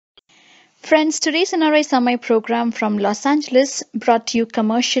Friends, today's NRI Summer program from Los Angeles brought to you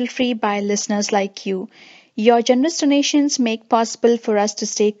commercial free by listeners like you. Your generous donations make possible for us to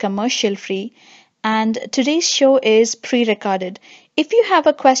stay commercial free, and today's show is pre-recorded. If you have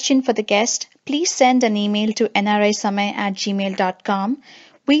a question for the guest, please send an email to nrisummer@gmail.com.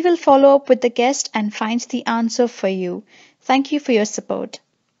 We will follow up with the guest and find the answer for you. Thank you for your support.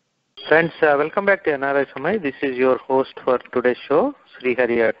 Friends, welcome back to NRI Samay. This is your host for today's show,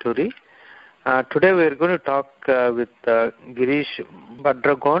 Srihari Atturi. Today we are going to talk with Girish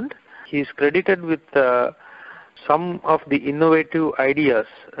Badragond. He is credited with some of the innovative ideas.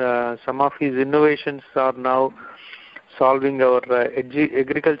 Some of his innovations are now solving our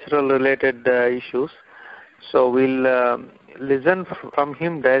agricultural related issues. So we'll listen from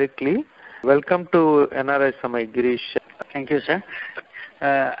him directly. Welcome to NRI Samay, Girish. Thank you, sir.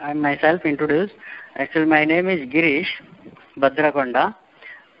 I myself introduce. Actually, my name is Girish Badragond.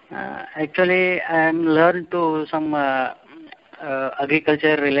 Actually, I am learned to some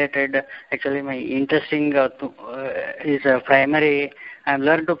agriculture related. Actually, my interesting is primary. I am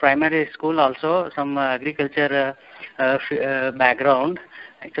learned to primary school also, some agriculture background.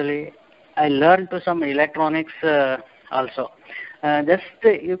 Actually, I learned to some electronics also. Just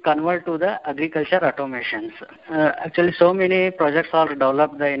you convert to the agriculture automations. Actually, so many projects are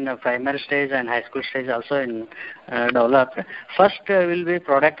developed in primary stage and high school stage also in developed. First will be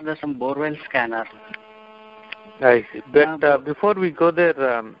product some borewell scanner. I see. But before we go there,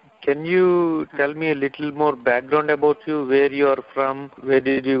 can you tell me a little more background about you, where you are from, where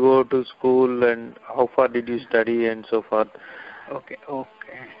did you go to school, and how far did you study, and so forth? Okay.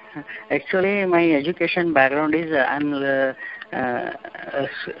 Actually, my education background is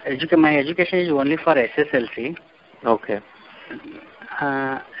my education is only for SSLC. Okay.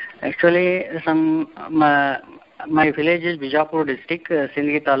 Actually, my village is Bijapur district,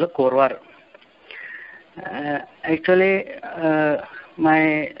 Sindhi Taluk, Korwar. Actually,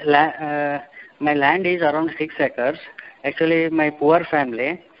 my land is around 6 acres. Actually, my poor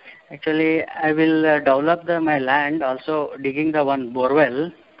family. Actually, I will develop my land also digging the one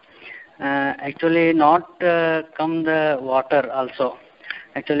borewell. Actually, not come the water also.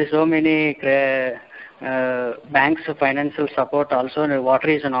 Actually, so many banks financial support also, the water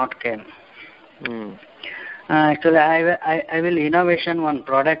is not came. Actually, I will innovation one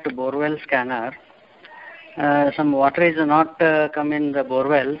product borewell scanner. Some water is not come in the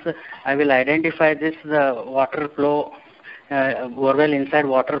borewells. I will identify this the water flow. Borewell inside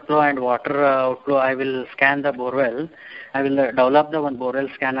water flow and water outflow. I will scan the borewell. I will develop the one borewell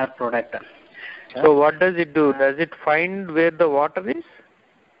scanner product. So what does it do? Does it find where the water is?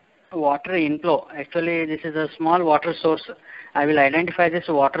 Water inflow. Actually, this is a small water source. I will identify this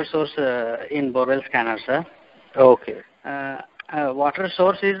water source in borewell scanner, sir. Okay. Water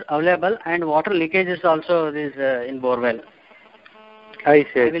source is available and water leakage is also is in borewell. I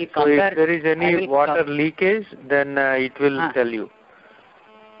see. So if there is any water leakage, then it will tell you.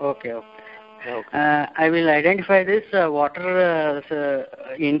 Okay. I will identify this water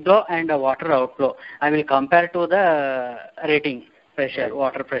inflow and water outflow. I will compare to the rating pressure,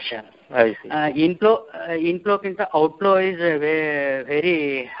 water pressure. I see. Inflow into outflow is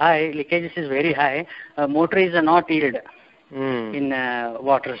very high. Leakage is very high. Motor is not yield in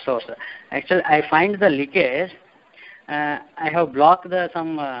water source. Actually, I find the leakage. I have blocked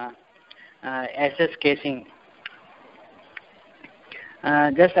some SS casing.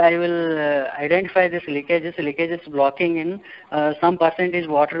 Just I will identify this leakage. This leakage is blocking in some percentage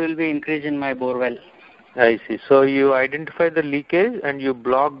water will be increased in my borewell. I see. So you identify the leakage and you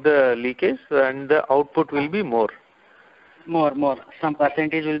block the leakage and the output will be more. More. Some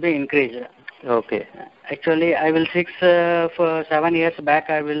percentage will be increased. Okay. Actually, I will for 7 years back.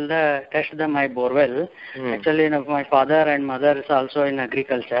 I will test my borewell. Actually, my father and mother is also in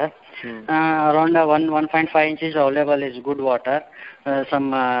agriculture. Around 1.5 inches available is good water.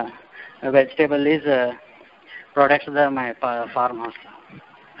 Some vegetable is products my farmers.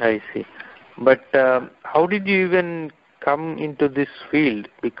 I see. But how did you even come into this field?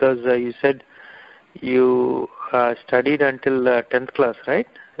 Because you said you studied until 10th class, right?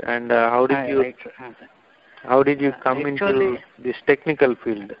 And how did you come into this technical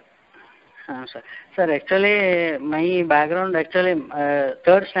field? Sir, actually, my background,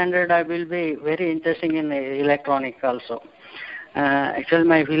 third standard, I will be very interesting in electronic also. Actually,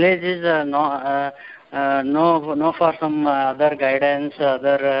 my village is no for some other guidance,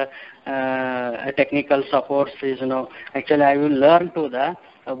 other technical supports is no. Actually, I will learn to the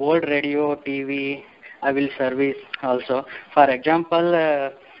old radio, TV. I will service also. For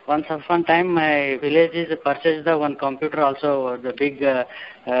example, once upon time my village is purchased the one computer also, the big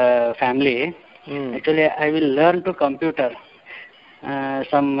family. Actually, I will learn to computer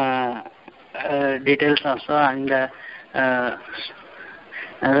some details also, and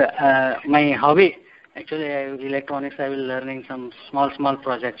my hobby. Actually, electronics. I will learning some small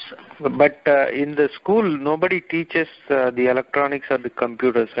projects. But in the school, nobody teaches the electronics or the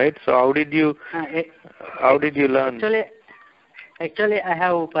computers, right? So how did you learn? Actually, I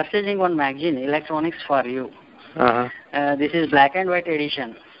have purchasing one magazine, Electronics for You. This is black and white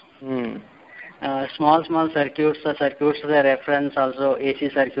edition. Small circuits, the reference also,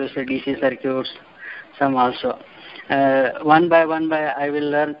 AC circuits, DC circuits, some also. One by I will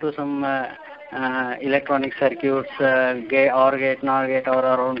learn to some electronic circuits, OR gate, NOR gate, or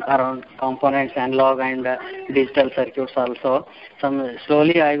around components, analog and digital circuits also. Some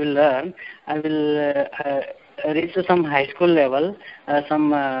slowly I will learn. I will reach to some high school level.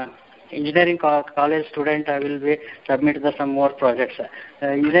 Some engineering college student, I will be submit some more projects.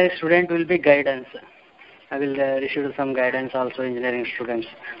 Engineering student will be guidance. I will receive some guidance also, engineering students.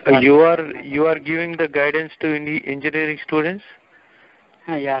 You are giving the guidance to engineering students?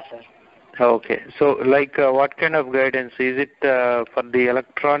 Yeah, sir. Okay. So, like, what kind of guidance? Is it for the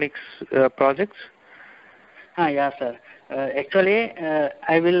electronics projects? Yeah, sir. Actually,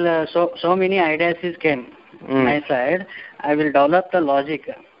 I will, so many ideas came my side. I will develop the logic.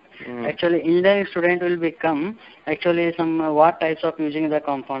 Actually, engineering student will become, actually, some what types of using the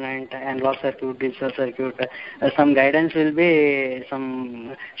component, analog circuit, digital circuit, some guidance will be,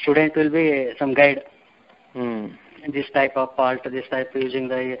 some student will be some guide. This type of part, this type using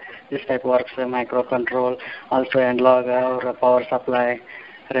this type works, microcontrol, also analog or power supply,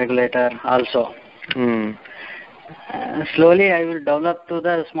 regulator also. Slowly I will develop to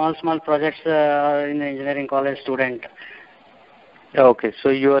the small projects in engineering college student. Okay, so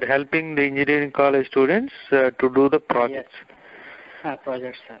you are helping the engineering college students to do the projects. Yes.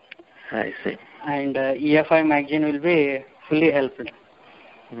 Projects, sir. I see. And EFI magazine will be fully helped.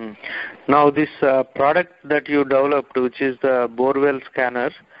 Now this product that you developed, which is the borewell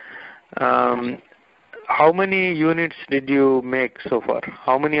scanner, how many units did you make so far?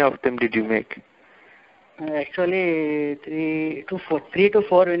 How many of them did you make? Actually, 3 to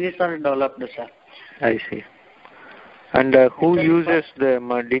 4 units are developed, sir. I see. And who uses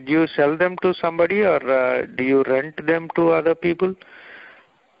them? Did you sell them to somebody, or do you rent them to other people?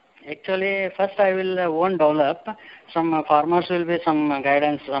 Actually, first I will own develop. Some farmers will be some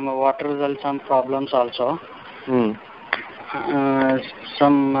guidance, some water result, some problems also.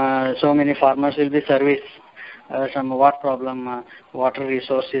 So many farmers will be service. Some what problem, water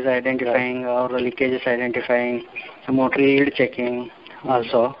resources identifying or leakages identifying, some water yield checking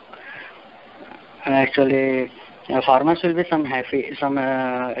also. Actually, farmers will be some happy. Some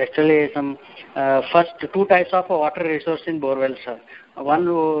first 2 types of water resource in borewells.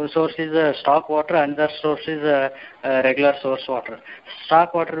 One source is stock water, another source is regular source water.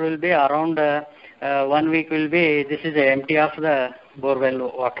 Stock water will be around 1 week will be, this is empty of the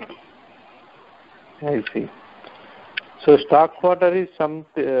borewell water. I see. So stock water is some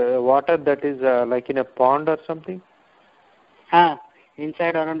water that is like in a pond or something?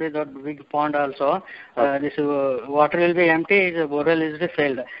 Inside around the big pond also. This water will be empty, the borewell is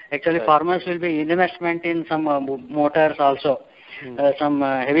failed. Actually, farmers will be investment in some motors also, some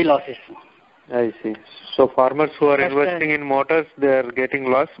heavy losses. I see. So farmers who are investing in motors, they are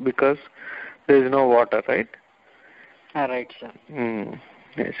getting loss because there is no water, right? Right, sir.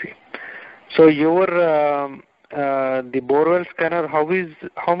 I see. So your the borewell scanner,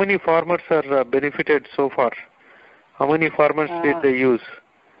 how many farmers are benefited so far? How many farmers did they use?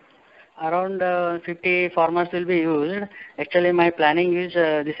 Around 50 farmers will be used. Actually, my planning is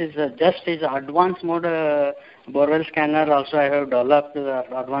this is just advanced mode borewell scanner. Also, I have developed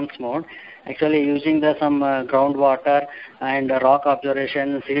advanced mode. Actually, using some groundwater and rock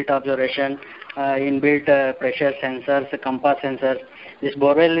observation, silt observation, inbuilt pressure sensors, compass sensors. This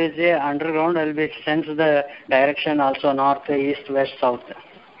borewell is underground. I will be sense the direction also north, east, west, south.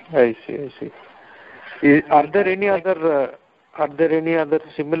 I see. Are there any other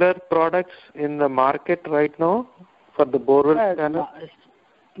similar products in the market right now for the borewell scanner?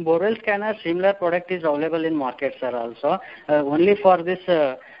 Borewell scanner similar product is available in market, sir. Also only for this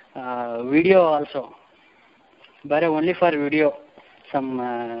video also, but only for video, some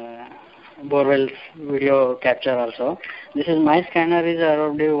borewell video capture also. This is my scanner is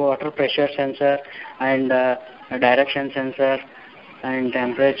around the water pressure sensor and direction sensor and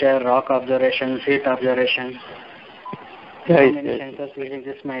temperature, rock observation, silt observation. How many sensors using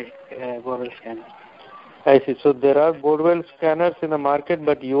this my borewell scanner? I see. So there are borewell scanners in the market,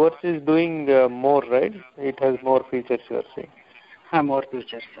 but yours is doing more, right? It has more features, you are saying. More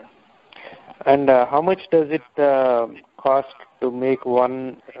features, sir. And how much does it cost to make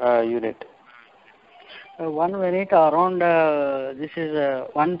one unit? One unit around, this is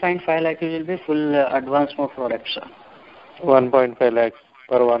 1.5 lakh will be full advanced mode product, sir. 1.5 lakhs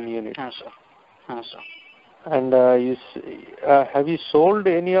per one unit. Sir. Sir. And have you sold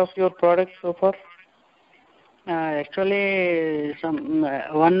any of your products so far? Actually, some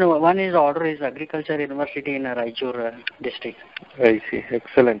one is order is Agriculture University in Raichur district. I see.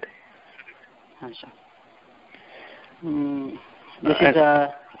 Excellent. Sir. This is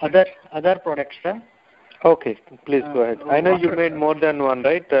other products, sir. Okay, please go ahead. I know you made more than one,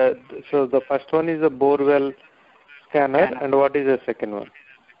 right? So the first one is a borewell scanner, and what is the second one?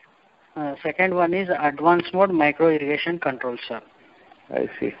 Second one is advanced mode micro irrigation control, sir. I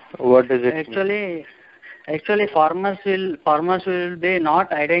see. What does it mean? Actually, farmers will be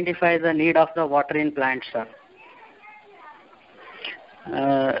not identify the need of the water in plants, sir.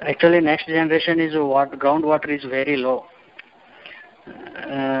 Actually, next generation is groundwater is very low.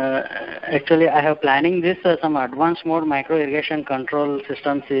 Actually, I have planning this some advanced mode micro irrigation control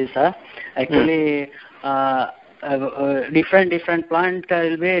systems is actually different plant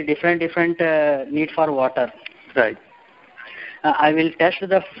will be different need for water. Right. I will test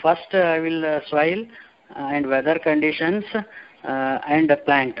the first. I will soil and weather conditions and the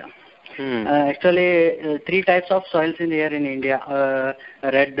plant. Actually, three types of soils in here in India: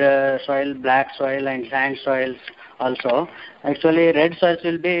 red soil, black soil, and sand soils. Also, actually, red soils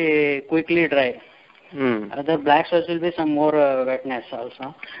will be quickly dry. Other black soils will be some more wetness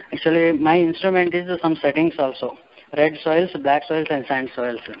also. Actually, my instrument is some settings also: red soils, black soils, and sand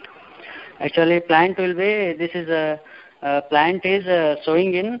soils. Actually, plant will be this is a plant is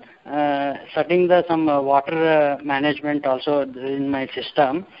sowing in setting the some water management also in my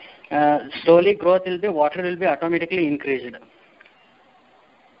system. Slowly growth will be water will be automatically increased.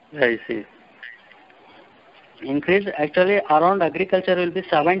 I see. Increase actually around agriculture will be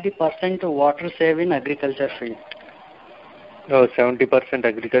 70% water save in agriculture field. Oh, 70%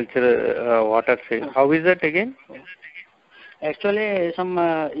 agriculture water save. How is that again? Actually, some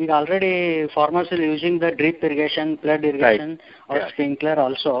already farmers are using the drip irrigation, flood irrigation, or sprinkler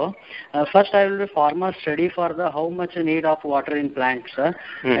also. First, I will be farmer study for the how much need of water in plants.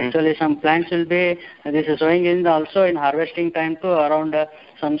 Actually, some plants will be this is showing in also in harvesting time to around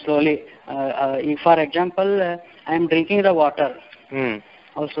some slowly. If, for example, I am drinking the water.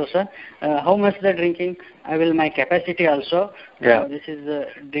 Also, sir, how much the drinking? I will my capacity also. This is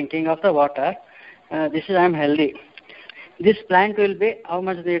drinking of the water. This is I am healthy. This plant will be how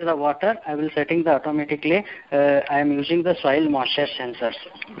much need the water. I will setting the automatically. I am using the soil moisture sensors.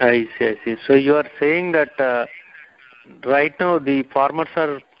 I see. So you are saying that right now the farmers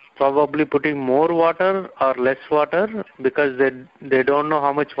are probably putting more water or less water because they don't know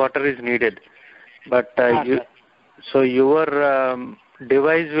how much water is needed. But so your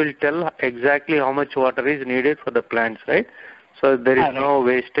device will tell exactly how much water is needed for the plants, right? So there is no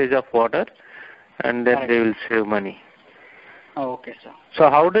wastage of water, and then they will save money. Okay, sir. So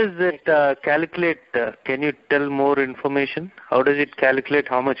how does it calculate? Can you tell more information? How does it calculate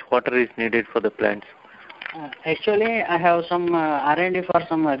how much water is needed for the plants? Actually, I have some R&D for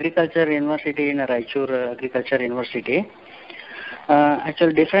some agriculture university in Raichur Agriculture University.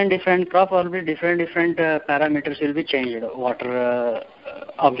 Actually, different crop will be different parameters will be changed. Water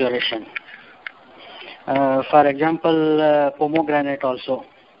observation. For example, pomegranate also.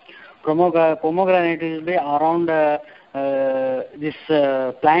 Pomegranate will be around this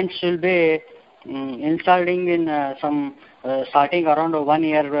plants will be installing in some starting around 1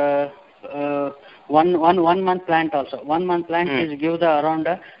 year. One month plant also. 1 month plant is give the around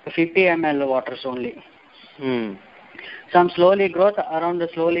 50 ml waters only. Some slowly growth around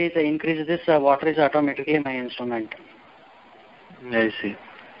slowly the increase this water is automatically my instrument. I see.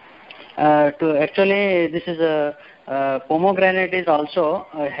 To actually this is a pomegranate is also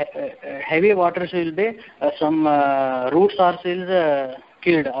heavy waters will be some roots are still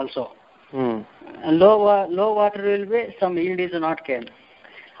killed also. Low water will be some yield is not came.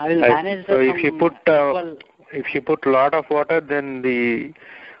 I will manage so if you put lot of water, then the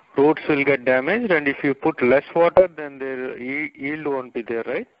roots will get damaged, and if you put less water, then the yield won't be there,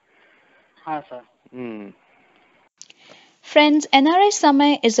 right? Sir. Friends, NRI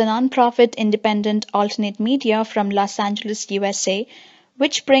Samay is a non-profit independent alternate media from Los Angeles, USA,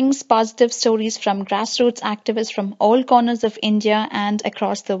 which brings positive stories from grassroots activists from all corners of India and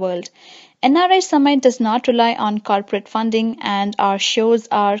across the world. NRI Summit does not rely on corporate funding, and our shows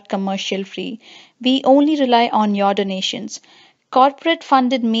are commercial free. We only rely on your donations. Corporate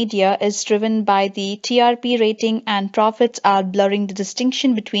funded media is driven by the TRP rating, and profits are blurring the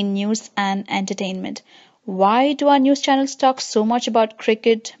distinction between news and entertainment. Why do our news channels talk so much about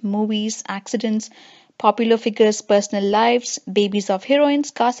cricket, movies, accidents, popular figures' personal lives, babies of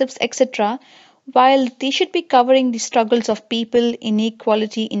heroines, gossips, etc., while they should be covering the struggles of people,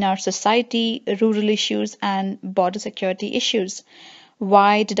 inequality in our society, rural issues, and border security issues?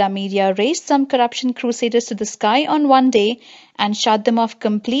 Why did our media raise some corruption crusaders to the sky on one day and shut them off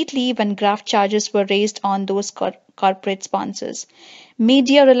completely when graft charges were raised on those corporate sponsors?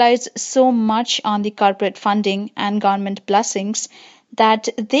 Media relies so much on the corporate funding and government blessings that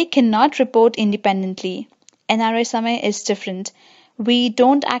they cannot report independently. NRSMA is different. We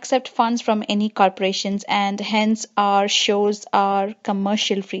don't accept funds from any corporations, and hence our shows are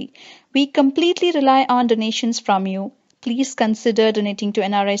commercial free. We completely rely on donations from you. Please consider donating to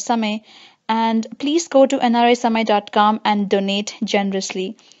NRI Samay, and please go to nrisamay.com and donate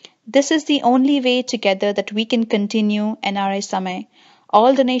generously. This is the only way together that we can continue NRI Samay.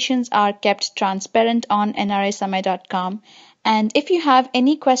 All donations are kept transparent on nrisamay.com. And if you have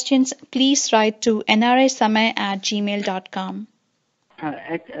any questions, please write to nrisamay@gmail.com.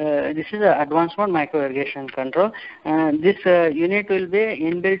 This is an advanced mode micro irrigation control. This unit will be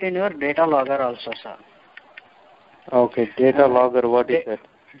inbuilt in your data logger also, sir. Okay, data logger, what is that?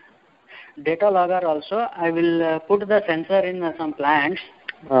 Data logger also, I will put the sensor in some plants.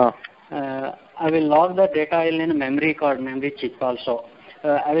 I will log the data in a memory card, memory chip also.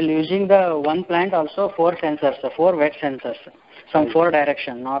 I will using the one plant also 4 sensors, 4 wet sensors, some 4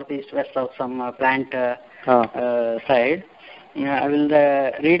 direction, north, east, west, south, some plant side. I will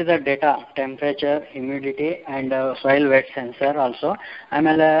read the data, temperature, humidity, and soil wet sensor also. I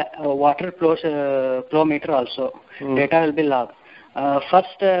will water flow meter also. Data will be logged.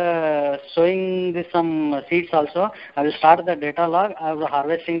 First, sowing some seeds also, I will start the data log. I will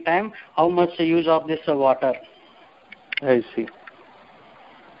harvesting time, how much use of this water. I see.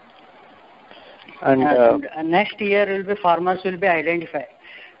 And next year will be farmers will be identified.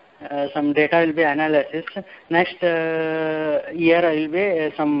 Some data will be analysis. Next year will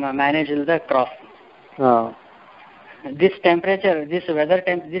be some manage the crop. This temperature, this weather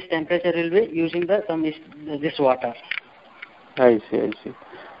this temperature will be using this water. I see.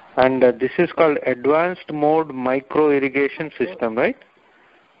 And this is called advanced mode micro irrigation system, right?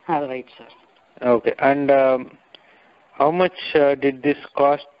 Right, sir. Okay. And how much did this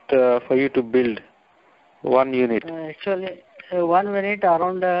cost for you to build? 1 unit? Actually, 1 unit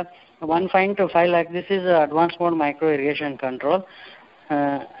around 1.5 lakh. This is advanced mode micro irrigation control.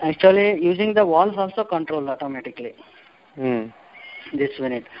 Actually, using the walls also control automatically. This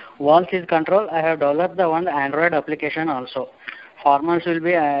unit. Walls is control. I have developed the one Android application also. Farmers will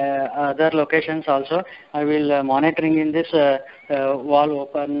be other locations also. I will monitoring in this wall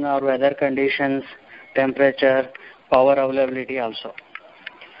open or weather conditions, temperature, power availability also.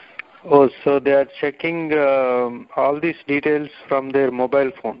 Oh, so they are checking all these details from their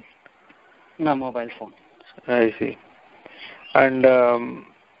mobile phone? No, mobile phone. I see. And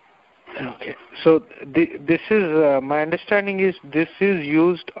okay, so this is my understanding is this is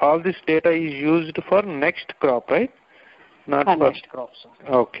used. All this data is used for next crop, right? Not for next crop, sir.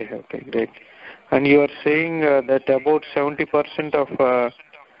 Okay, great. And you are saying that about 70% of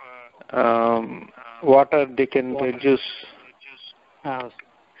water they can reduce.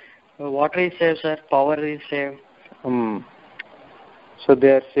 Water is saved, sir. Power is saved. So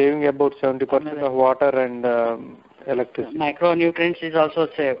they are saving about 70% of water and electricity. Micronutrients is also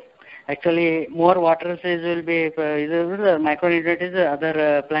saved. Actually, more water will be micronutrients.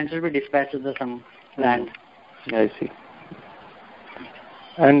 Other plants will be dispatched to some land. I see.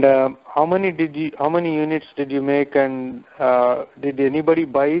 And how many units did you make? And did anybody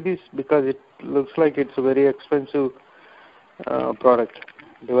buy this? Because it looks like it's a very expensive product.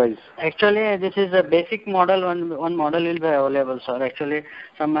 Device. Actually, this is a basic model. One model will be available, sir. Actually,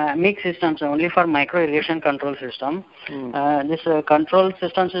 some mix systems only for micro irrigation control system. This control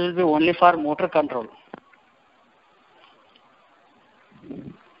systems will be only for motor control.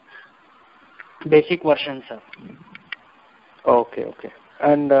 Basic version, sir. Okay.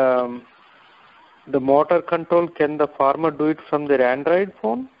 And the motor control, can the farmer do it from their Android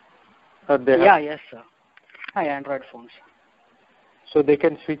phone? Yes, sir. Android phones. So they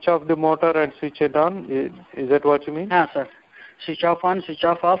can switch off the motor and switch it on? Is that what you mean? Yeah, sir. Switch off on, switch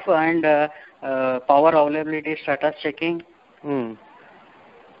off, and power availability status checking.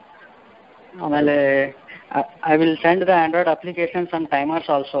 ಆಮೇಲೆ I will send the Android application some timers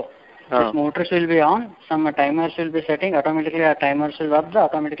also. These motors will be on, some timers will be setting, automatically our timers will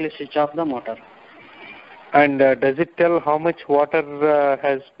automatically switch off the motor. And does it tell how much water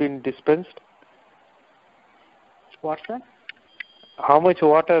has been dispensed? What, sir? How much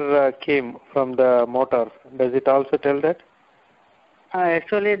water came from the motor? Does it also tell that?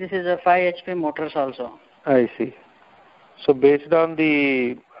 Actually, this is a 5 HP motors also. I see. So based on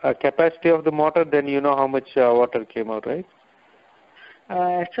the capacity of the motor, then you know how much water came out, right?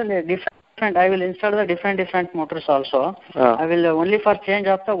 Actually, different. I will install the different motors also. I will only for change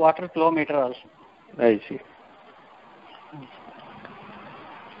of the water flow meter also. I see.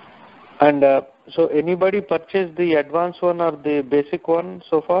 And so anybody purchased the advanced one or the basic one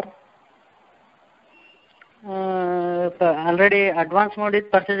so far? Already advanced mode is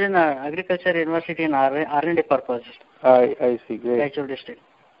purchased in Agriculture University in R&D purpose. I see. Great. Raichur district.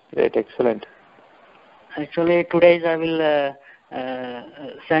 Great, excellent. Actually, today I will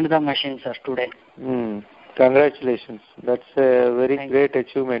send the machine, sir, today. Congratulations. That's a very great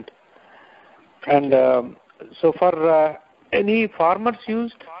achievement. And so for any farmers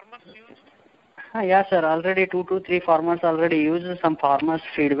used? Yeah, sir. Already 2 to 3 farmers already use. Some farmers'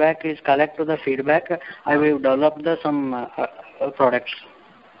 feedback is collect to the feedback. I will develop some products.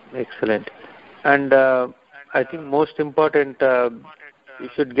 Excellent. And I think most important, you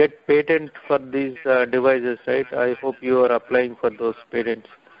should get patent for these devices, right? I hope you are applying for those patents.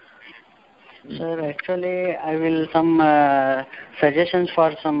 Sir, actually, I will some suggestions for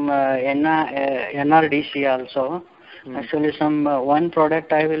some NRDC also. Actually, some one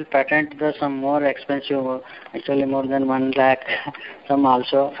product I will patent some more expensive, actually more than 1 lakh. Some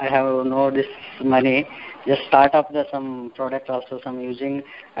also I have no this money. Just start up some product also. Some using.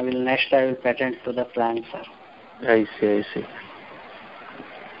 I will patent to the plant, sir. I see.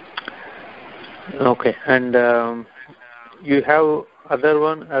 Okay, and you have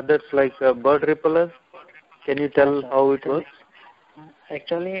others like bird repeller. Can you tell how it works?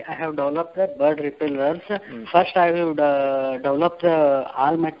 Actually, I have developed the bird repellers. First, I will develop the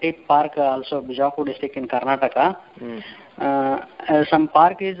Almaty Park, also Bijapur district in Karnataka. Some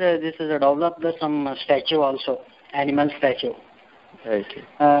park is this is developed some statue also, animal statue. I see.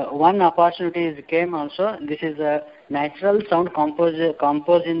 One opportunity came also. This is a natural sound compose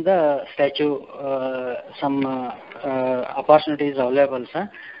in the statue. Some opportunities available, sir.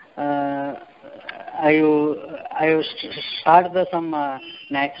 I start some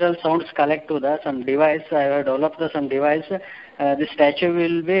natural sounds collect to some device. I have developed some device. The statue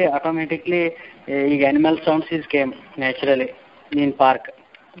will be automatically animal sounds is came naturally in park.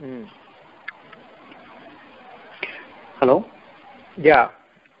 Hello. Yeah.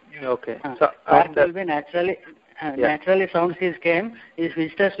 Okay. So park will be naturally sounds is came. His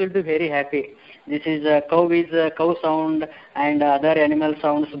visitors will be very happy. This is a cow sound and other animal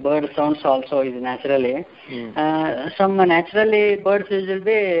sounds, bird sounds also is naturally. Some naturally birds will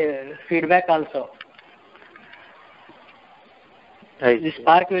be feedback also. This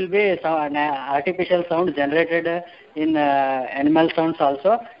park will be artificial sound generated in animal sounds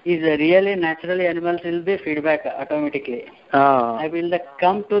also. Is really naturally animals will be feedback automatically. I will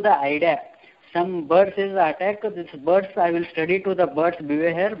come to the idea. Some birds is attack. These birds I will study to the birds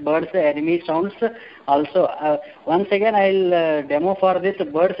behavior, birds enemy sounds also. Once again I will demo for this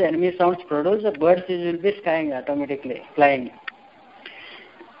birds enemy sounds produce. The birds will be skying automatically, flying.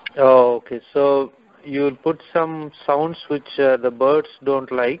 Oh, okay. So you will put some sounds which the birds don't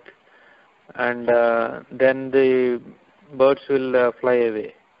like, and then the birds will fly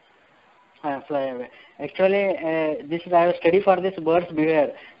away. Fly away. Actually, this is I have study for this bird's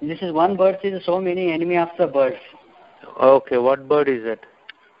behavior. This is one bird is so many enemy of the birds. Okay, what bird is it?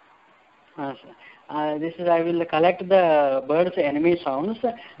 This is I will collect the bird's enemy sounds.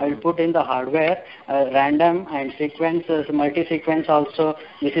 I will put in the hardware, random and sequence, multi-sequence also.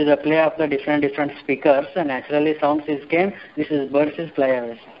 This is a play of the different speakers. Naturally, sounds is came. This is birds is fly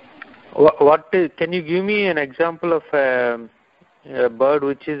away. Can you give me an example of a bird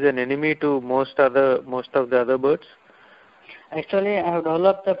which is an enemy to most of the other birds? Actually, I have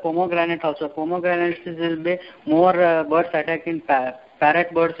developed the pomegranate also. Pomegranates will be more birds attacking.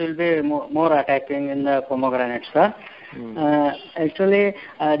 Parrot birds will be more attacking in the pomegranates, sir. Actually,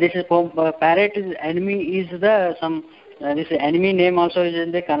 this is parrot is enemy is the some this enemy name also is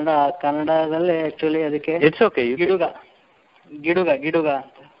in the Kannada actually adike. It's okay. Giduga.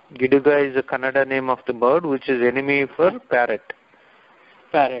 Giduga is a Kannada name of the bird which is enemy for parrot.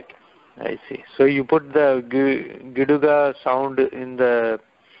 I see. So you put the Giduga sound in the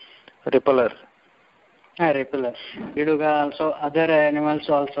repeller. Repeller. Giduga also, other animals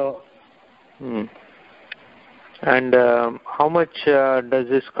also. Hmm. And how much does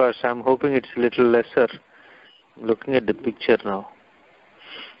this cost? I'm hoping it's a little lesser. Looking at the picture now.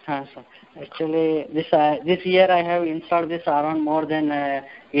 Sir. Actually, this year I have installed this around more than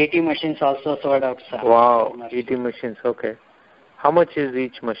 80 machines also sold out, sir. Wow, 80 machines. Okay. How much is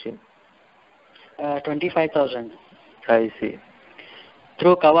each machine? 25,000. I see.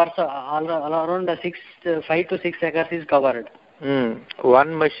 Through covers, all around 5 to 6 acres is covered.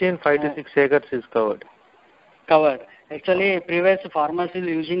 One machine, 5 to 6 acres is covered. Covered. Actually, previous farmers will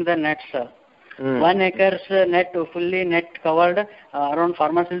using the nets, sir. 1 acre's net, fully net covered, around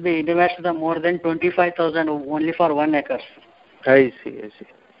farmers will be invested more than 25,000 only for 1 acre. I see.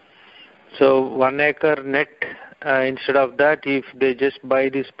 So 1 acre net, instead of that, if they just buy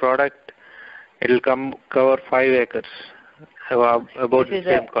this product, it will cover 5 acres. About the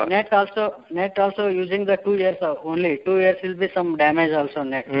same cost. Net also using the 2 years only. 2 years will be some damage also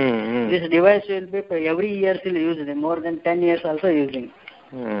net. This device will be every year will use it. More than 10 years also using.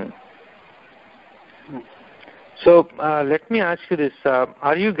 So let me ask you this: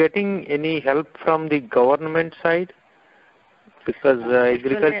 are you getting any help from the government side? Because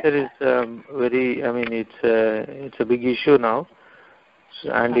agriculture is very. I mean, it's a big issue now.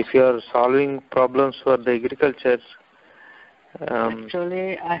 And if you are solving problems for the agriculture.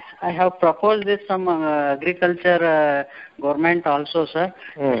 Actually, I have proposed this some agriculture government also, sir.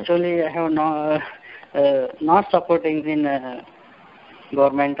 Actually, I have not supporting in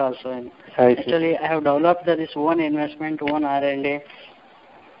government also. Actually, I have developed this own investment, own R&D.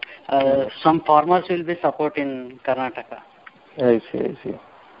 Some farmers will be support in Karnataka. I see.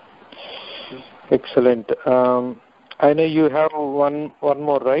 Excellent. I know you have one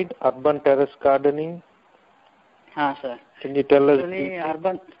more, right? Urban terrace gardening. Sir. Can you tell us?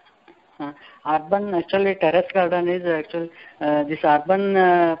 Actually, terrace garden is actually this urban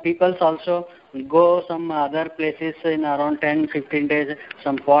peoples also go some other places in around 10-15 days.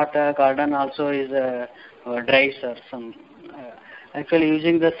 Some pot garden also is dry, sir. Some actually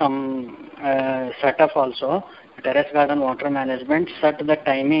using the some setup also terrace garden water management set the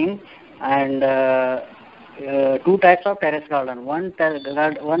timing and. 2 types of terrace garden. One terrace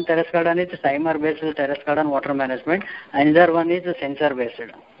garden is timer based terrace garden water management. Another one is sensor based.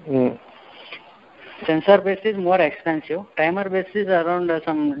 Sensor based is more expensive. Timer based is around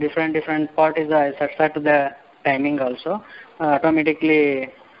some different part is set to the timing also.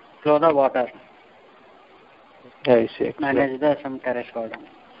 Automatically flow the water. I see. Manage the some terrace garden.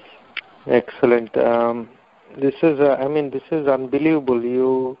 Excellent. This is unbelievable.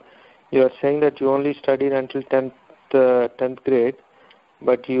 You are saying that you only studied until 10th grade,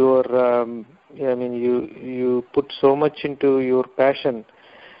 but you put so much into your passion.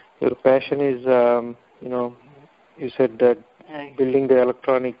 Your passion is, you said that building the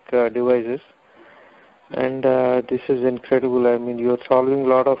electronic devices, and this is incredible. I mean, you are solving a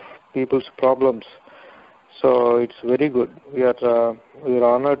lot of people's problems, so it's very good. We are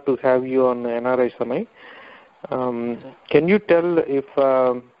honored to have you on NRI Samay. Can you tell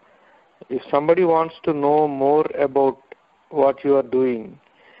if somebody wants to know more about what you are doing,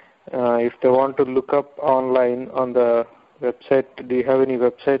 if they want to look up online on the website, do you have any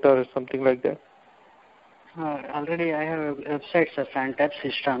website or something like that? Already I have a website, Santep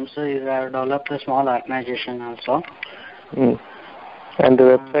Systems. So I have developed a small organization also. And the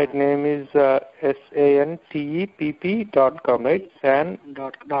website name is santepp.com, right?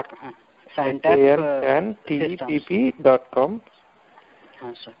 santepp.com.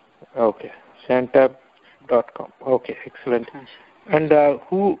 Sir. Okay, santepp.com. Okay, excellent. And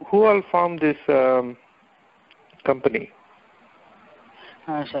who all formed this company?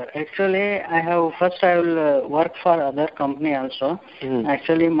 Sir, actually, I will work for other company also.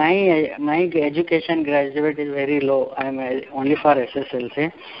 Actually, my education graduate is very low. I am only for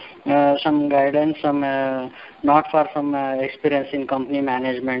SSLC. Some guidance, some not for some experience in company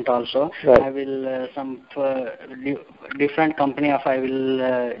management also. Right. I will some different company of I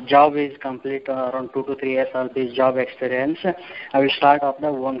will job is complete around 2 to 3 years. I'll be job experience. I will start up the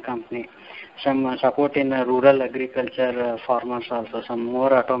own company. Some support in rural agriculture farmers also. Some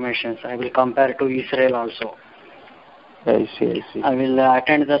more automations. I will compare to Israel also. I see. I will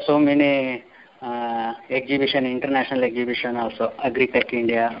attend the so many exhibition, international exhibition also, Agritech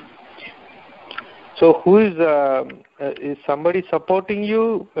India. So who is somebody supporting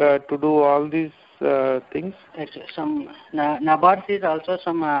you to do all these things? Some NABARD is also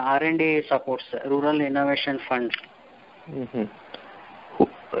some R&D supports, Rural Innovation Fund.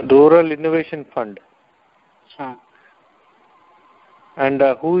 Rural Innovation Fund. Sure. And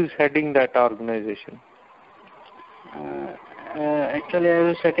who is heading that organization? Actually, I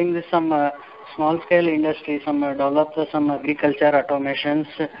was setting this some small scale industry, some developed some agriculture automations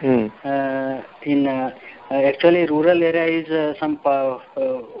in actually rural area is some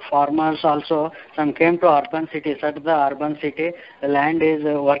farmers also some came to urban cities. At the urban city, the land is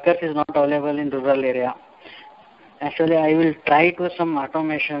workers is not available in rural area. Actually, I will try to some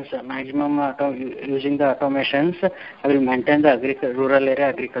automations, maximum using the automations. I will maintain the rural area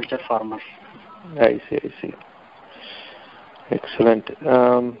agriculture farmers. I see. Excellent.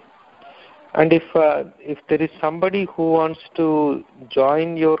 And if there is somebody who wants to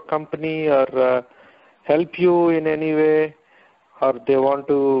join your company or help you in any way, or they want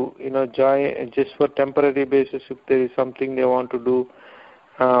to join just for temporary basis, if there is something they want to do,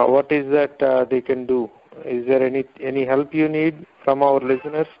 what is that they can do? Is there any help you need from our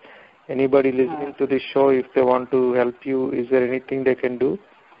listeners? Anybody listening to this show, if they want to help you, is there anything they can do?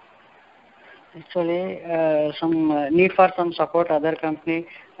 Actually, some need for some support other company,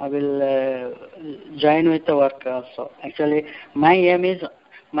 I will join with the work also. Actually, my aim is,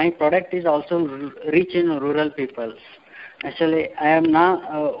 my product is also reach in rural people. Actually, I am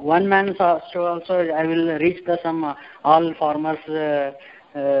now one man show also, I will reach the some all farmers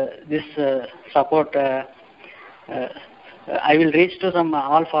this support. I will reach to some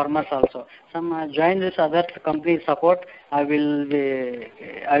all farmers also. Some join this other company support. I will be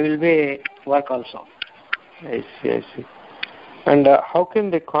work also. I see. And how can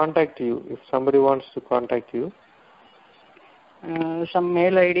they contact you if somebody wants to contact you? Some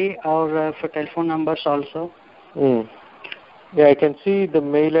mail ID or for telephone numbers also. Yeah, I can see the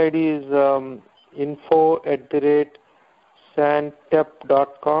mail ID is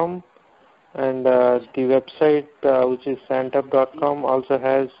info@santep.com, and the website which is santep.com also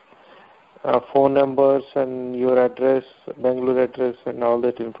has phone numbers and your address, Bangalore address, and all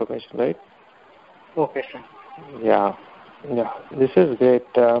that information, right? Okay, sir. Yeah, this is great.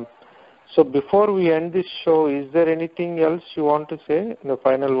 So before we end this show, is there anything else you want to say in the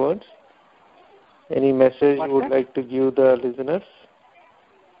final words? Any message you would like to give the listeners?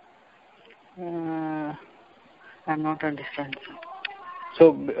 I'm not understanding.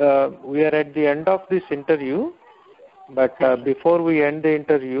 So we are at the end of this interview, but before we end the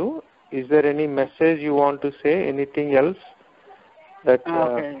interview, is there any message you want to say? Anything else?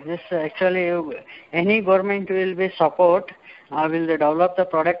 Okay. This actually, any government will be support. I will develop the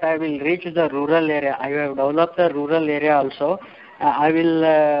product. I will reach the rural area. I have developed the rural area also. I will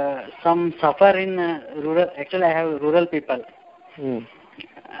some suffer in rural. Actually, I have rural people.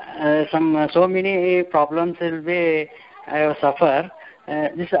 So many problems will be I have suffer.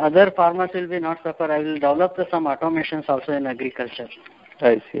 This other farmers will be not suffer. I will develop some automations also in agriculture.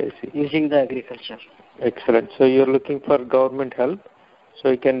 I see. Using the agriculture. Excellent. So you're looking for government help, so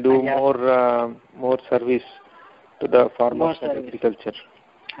you can do more service to the farmers and agriculture.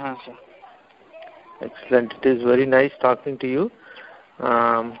 Sir. Excellent. It is very nice talking to you.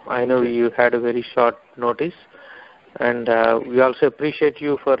 I know you had a very short notice, and we also appreciate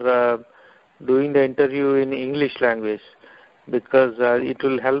you for doing the interview in English language, because it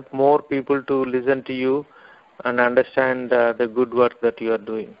will help more people to listen to you and understand the good work that you are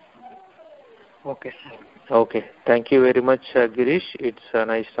doing. Okay, sir. Okay. Thank you very much, Girish. It's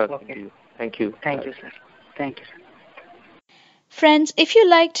nice talking to you. Thank you. Thank you, sir. Thank you, sir. Friends, if you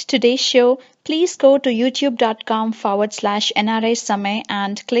liked today's show, please go to youtube.com/NRI Samay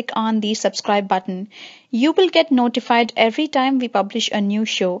and click on the subscribe button. You will get notified every time we publish a new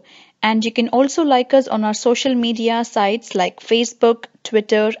show. And you can also like us on our social media sites like Facebook,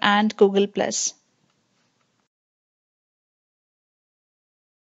 Twitter, and Google+.